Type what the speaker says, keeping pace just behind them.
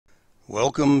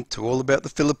Welcome to All About the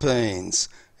Philippines.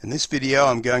 In this video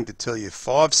I'm going to tell you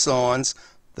 5 signs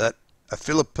that a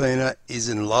Filipina is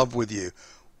in love with you.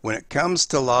 When it comes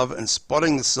to love and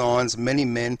spotting the signs, many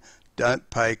men don't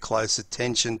pay close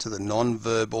attention to the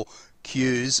non-verbal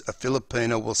cues a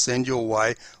Filipina will send your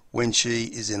way when she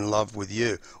is in love with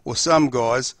you. Or some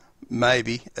guys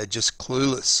maybe are just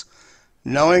clueless.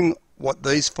 Knowing what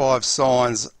these 5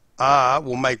 signs are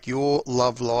will make your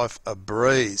love life a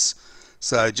breeze.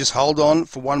 So just hold on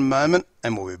for one moment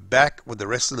and we'll be back with the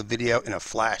rest of the video in a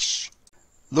flash.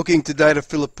 Looking to date a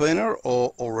Filipina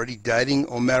or already dating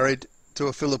or married to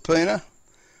a Filipina?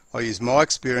 I use my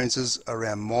experiences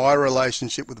around my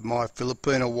relationship with my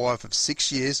Filipina wife of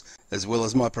 6 years, as well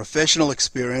as my professional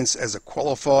experience as a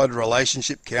qualified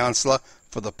relationship counsellor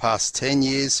for the past 10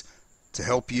 years to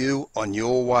help you on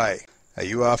your way. Are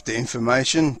you after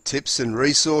information, tips and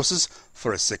resources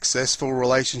for a successful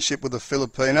relationship with a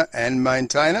Filipina and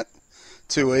maintain it?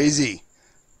 Too easy.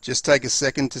 Just take a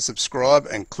second to subscribe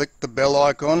and click the bell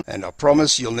icon and I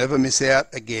promise you'll never miss out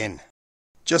again.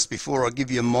 Just before I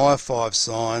give you my 5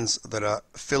 signs that a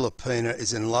Filipina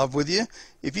is in love with you,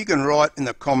 if you can write in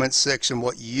the comments section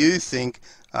what you think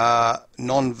are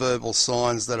non-verbal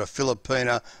signs that a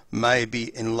Filipina may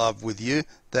be in love with you,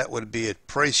 that would be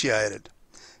appreciated.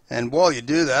 And while you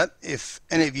do that, if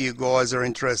any of you guys are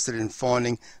interested in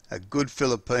finding a good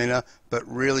Filipina but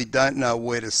really don't know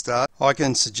where to start, I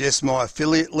can suggest my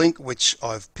affiliate link, which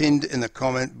I've pinned in the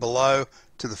comment below,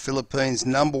 to the Philippines'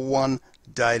 #1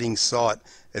 dating site.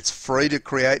 It's free to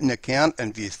create an account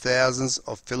and view thousands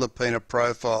of Filipina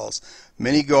profiles.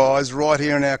 Many guys right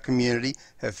here in our community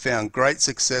have found great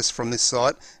success from this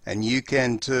site, and you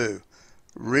can too.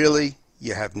 Really,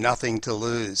 you have nothing to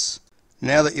lose.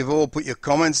 Now that you've all put your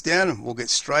comments down, we'll get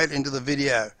straight into the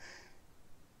video.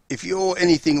 If you're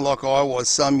anything like I was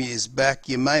some years back,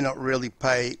 you may not really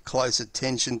pay close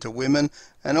attention to women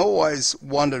and always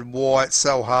wondered why it's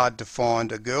so hard to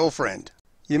find a girlfriend.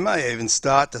 You may even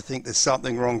start to think there's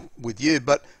something wrong with you,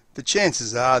 but the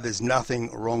chances are there's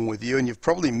nothing wrong with you, and you've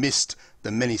probably missed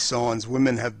the many signs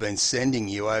women have been sending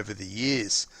you over the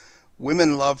years.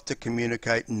 Women love to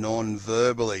communicate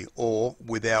non-verbally or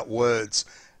without words,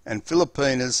 and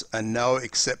Filipinas are no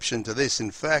exception to this.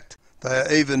 In fact, they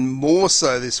are even more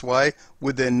so this way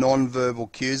with their non-verbal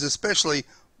cues, especially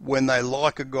when they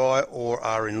like a guy or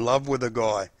are in love with a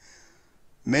guy.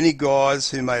 Many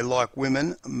guys who may like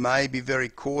women may be very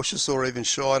cautious or even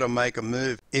shy to make a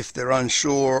move if they're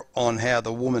unsure on how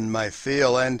the woman may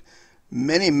feel, and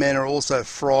many men are also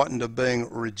frightened of being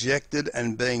rejected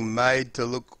and being made to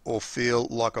look or feel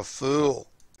like a fool.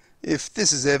 If this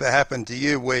has ever happened to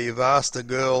you, where you've asked a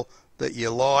girl that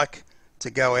you like to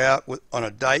go out on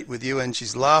a date with you and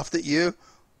she's laughed at you,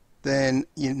 then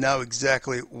you know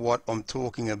exactly what I'm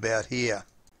talking about here.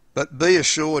 But be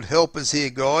assured, help is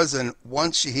here, guys, and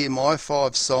once you hear my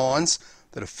 5 signs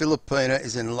that a Filipina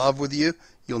is in love with you,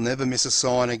 you'll never miss a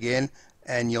sign again,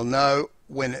 and you'll know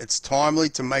when it's timely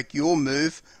to make your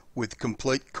move with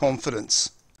complete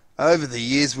confidence. Over the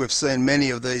years, we've seen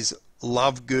many of these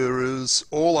love gurus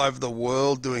all over the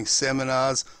world doing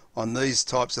seminars on these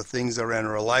types of things around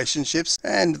relationships,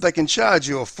 and they can charge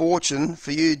you a fortune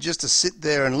for you just to sit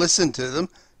there and listen to them,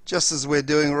 just as we're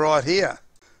doing right here.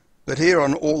 But here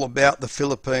on All About the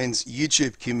Philippines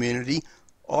YouTube community,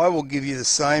 I will give you the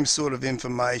same sort of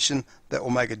information that will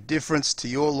make a difference to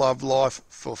your love life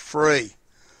for free.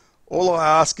 All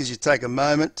I ask is you take a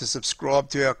moment to subscribe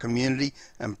to our community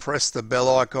and press the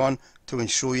bell icon to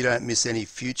ensure you don't miss any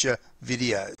future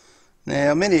videos.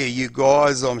 Now, many of you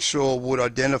guys, I'm sure, would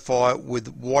identify with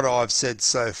what I've said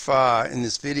so far in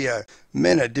this video.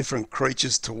 Men are different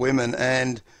creatures to women,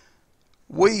 and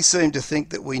we seem to think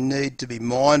that we need to be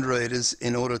mind readers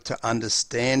in order to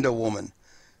understand a woman.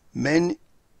 Men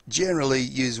generally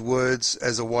use words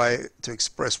as a way to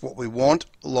express what we want,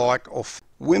 like, or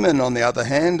women, on the other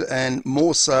hand, and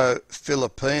more so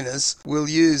Filipinas, will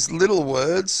use little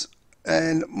words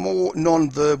and more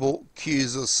non-verbal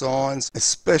cues or signs,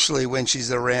 especially when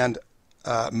she's around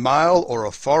a male or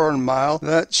a foreign male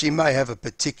that she may have a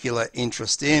particular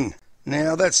interest in.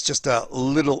 Now, that's just a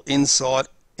little insight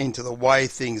into the way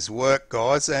things work,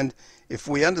 guys, and if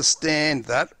we understand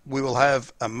that, we will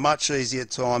have a much easier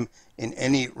time in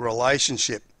any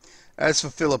relationship. As for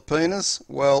Filipinas,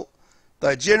 well,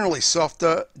 they're generally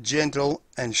softer, gentle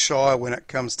and shy when it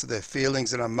comes to their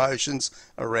feelings and emotions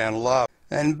around love.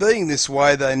 And being this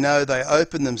way, they know they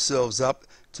open themselves up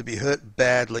to be hurt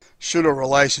badly should a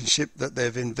relationship that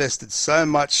they've invested so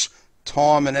much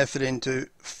time and effort into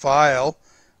fail,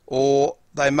 or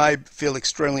they may feel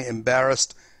extremely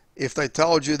embarrassed if they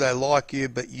told you they like you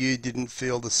but you didn't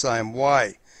feel the same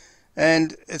way.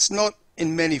 And it's not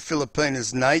in many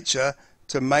Filipinas' nature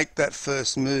to make that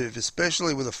first move,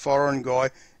 especially with a foreign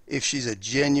guy, if she's a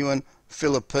genuine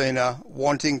Filipina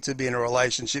wanting to be in a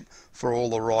relationship for all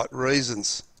the right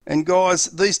reasons. And guys,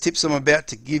 these tips I'm about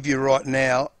to give you right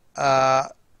now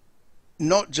are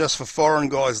not just for foreign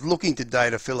guys looking to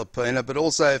date a Filipina, but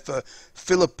also for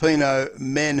Filipino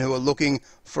men who are looking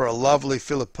for a lovely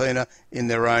Filipina in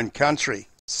their own country.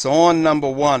 Sign number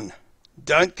 1.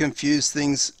 Don't confuse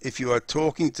things if you are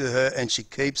talking to her and she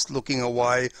keeps looking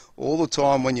away all the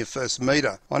time when you first meet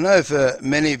her. I know for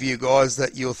many of you guys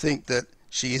that you'll think that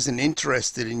she isn't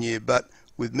interested in you, but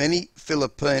with many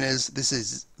Filipinas this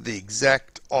is the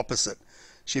exact opposite.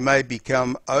 She may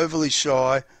become overly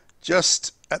shy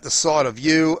just at the sight of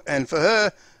you, and for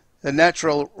her the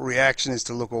natural reaction is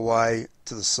to look away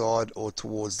to the side or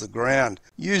towards the ground.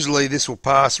 Usually this will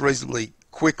pass reasonably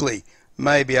quickly,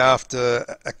 maybe after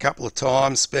a couple of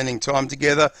times spending time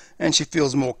together and she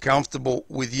feels more comfortable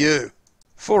with you.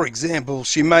 For example,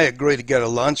 she may agree to go to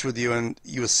lunch with you and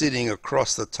you are sitting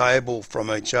across the table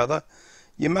from each other.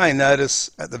 You may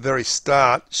notice at the very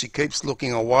start she keeps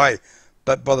looking away,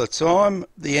 but by the time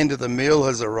the end of the meal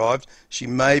has arrived she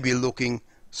may be looking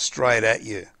straight at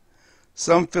you.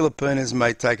 Some Filipinas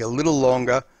may take a little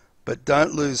longer, but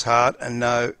don't lose heart and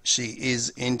know she is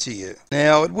into you.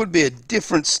 Now, it would be a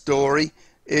different story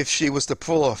if she was to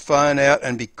pull her phone out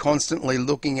and be constantly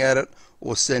looking at it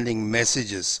or sending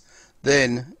messages.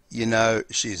 Then you know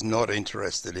she's not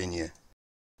interested in you.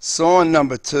 Sign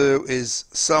number 2 is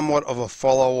somewhat of a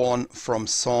follow-on from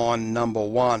sign number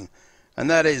 1, and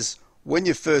that is when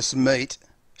you first meet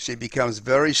she becomes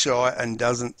very shy and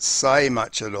doesn't say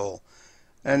much at all.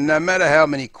 And no matter how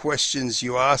many questions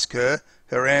you ask her,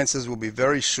 her answers will be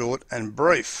very short and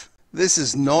brief. This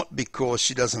is not because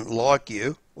she doesn't like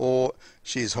you or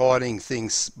she is hiding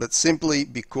things, but simply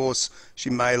because she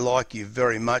may like you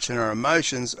very much and her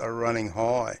emotions are running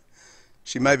high.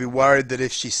 She may be worried that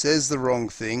if she says the wrong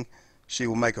thing, she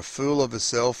will make a fool of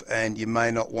herself and you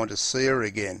may not want to see her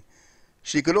again.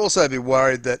 She could also be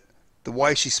worried that the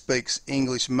way she speaks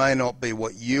English may not be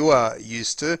what you are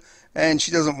used to, and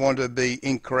she doesn't want to be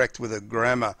incorrect with her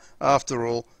grammar. After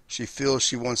all, she feels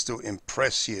she wants to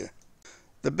impress you.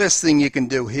 The best thing you can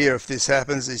do here if this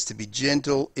happens is to be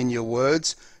gentle in your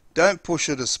words. Don't push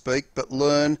her to speak, but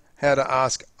learn how to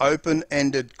ask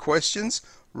open-ended questions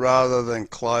rather than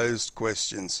closed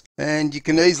questions. And you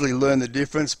can easily learn the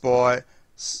difference by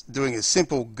doing a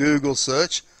simple Google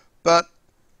search, but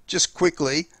just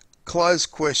quickly,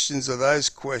 closed questions are those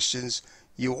questions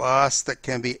you ask that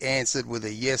can be answered with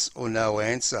a yes or no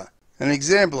answer. An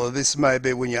example of this may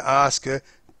be when you ask her,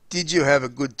 "Did you have a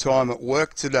good time at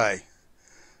work today?"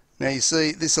 Now you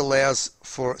see, this allows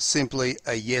for simply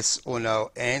a yes or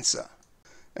no answer.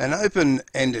 An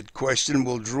open-ended question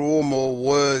will draw more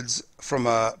words from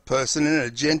a person in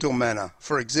a gentle manner.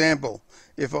 For example,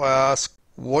 if I ask,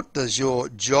 "What does your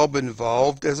job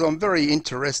involve?" as I'm very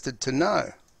interested to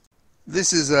know.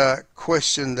 This is a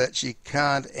question that she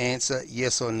can't answer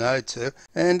yes or no to,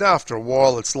 and after a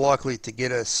while it's likely to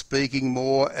get her speaking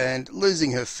more and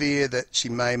losing her fear that she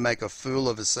may make a fool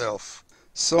of herself.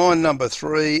 Sign number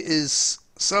 3 is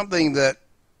something that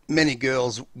many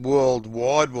girls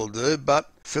worldwide will do,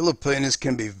 but Filipinas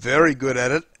can be very good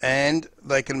at it and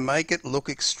they can make it look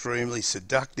extremely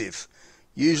seductive.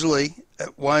 Usually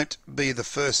it won't be the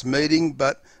first meeting,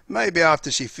 but maybe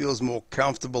after she feels more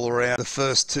comfortable around the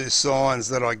first 2 signs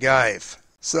that I gave.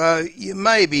 So you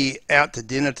may be out to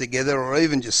dinner together or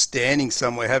even just standing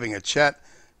somewhere having a chat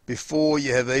before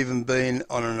you have even been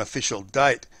on an official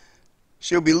date.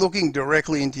 She'll be looking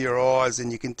directly into your eyes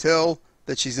and you can tell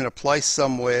that she's in a place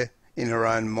somewhere in her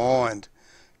own mind.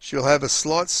 She'll have a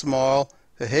slight smile,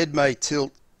 her head may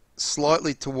tilt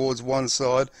slightly towards one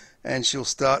side and she'll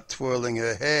start twirling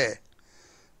her hair.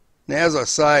 Now, as I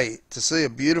say, to see a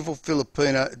beautiful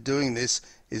Filipina doing this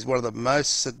is one of the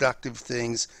most seductive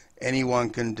things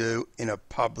anyone can do in a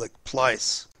public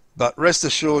place. But rest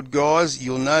assured guys,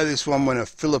 you'll know this one when a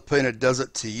Filipina does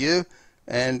it to you,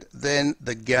 and then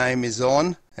the game is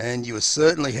on and you are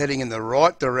certainly heading in the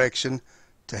right direction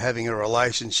to having a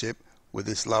relationship with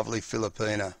this lovely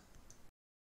Filipina.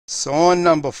 Sign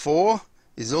number 4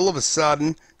 is all of a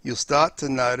sudden you'll start to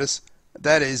notice,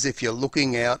 that is if you're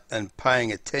looking out and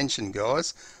paying attention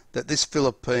guys, that this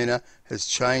Filipina has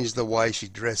changed the way she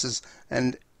dresses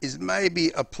and is maybe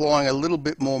applying a little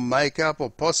bit more makeup or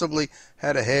possibly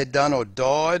had her hair done or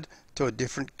dyed to a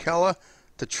different color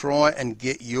to try and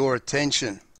get your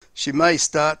attention. She may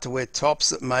start to wear tops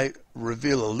that may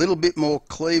reveal a little bit more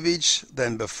cleavage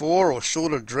than before, or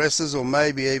shorter dresses, or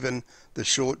maybe even the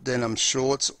short denim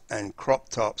shorts and crop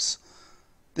tops.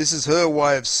 This is her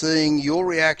way of seeing your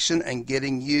reaction and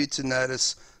getting you to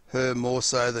notice her more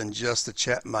so than just a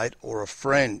chat mate or a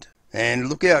friend. And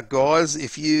look out guys,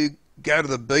 if you go to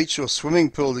the beach or swimming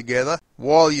pool together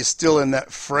while you're still in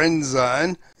that friend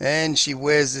zone and she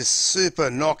wears this super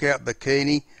knockout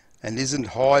bikini and isn't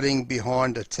hiding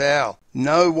behind a towel,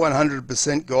 know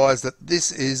 100% guys that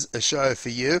this is a show for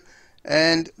you,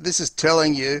 and this is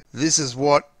telling you this is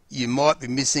what you might be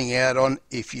missing out on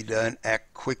if you don't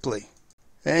act quickly.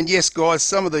 And yes guys,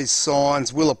 some of these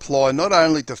signs will apply not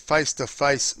only to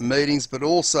face-to-face meetings but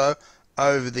also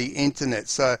over the internet,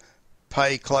 so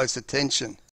pay close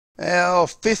attention. Our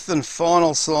fifth and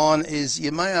final sign is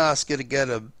you may ask her to go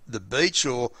to the beach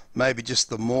or maybe just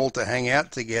the mall to hang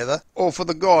out together, or for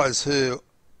the guys who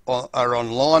are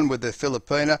online with their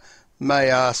Filipina, may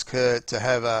ask her to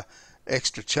have a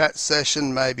extra chat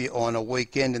session maybe on a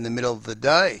weekend in the middle of the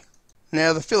day.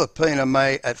 Now the Filipina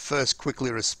may at first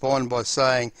quickly respond by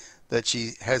saying that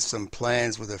she has some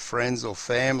plans with her friends or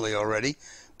family already,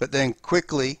 but then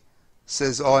quickly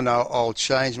says, "Oh no, I'll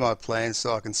change my plans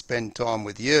so I can spend time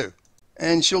with you."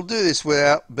 And she'll do this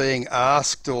without being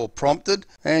asked or prompted,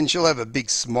 and she'll have a big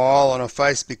smile on her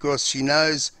face because she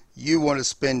knows you want to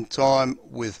spend time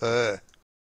with her.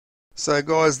 So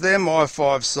guys, they're my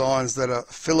 5 signs that a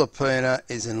Filipina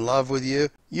is in love with you.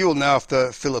 You'll know if the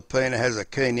Filipina has a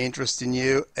keen interest in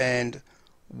you, and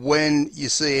when you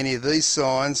see any of these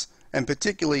signs, and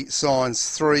particularly signs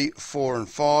 3, 4 and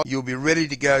 5, you'll be ready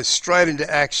to go straight into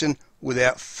action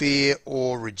without fear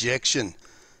or rejection.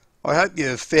 I hope you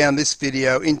have found this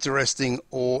video interesting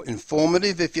or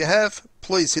informative. If you have,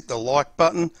 please hit the like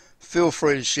button. Feel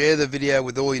free to share the video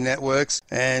with all your networks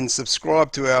and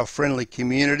subscribe to our friendly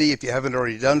community if you haven't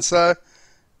already done so,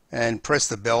 and press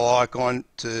the bell icon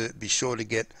to be sure to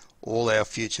get all our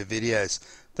future videos.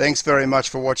 Thanks very much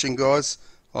for watching guys.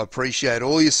 I appreciate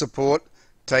all your support.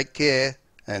 Take care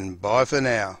and bye for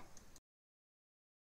now.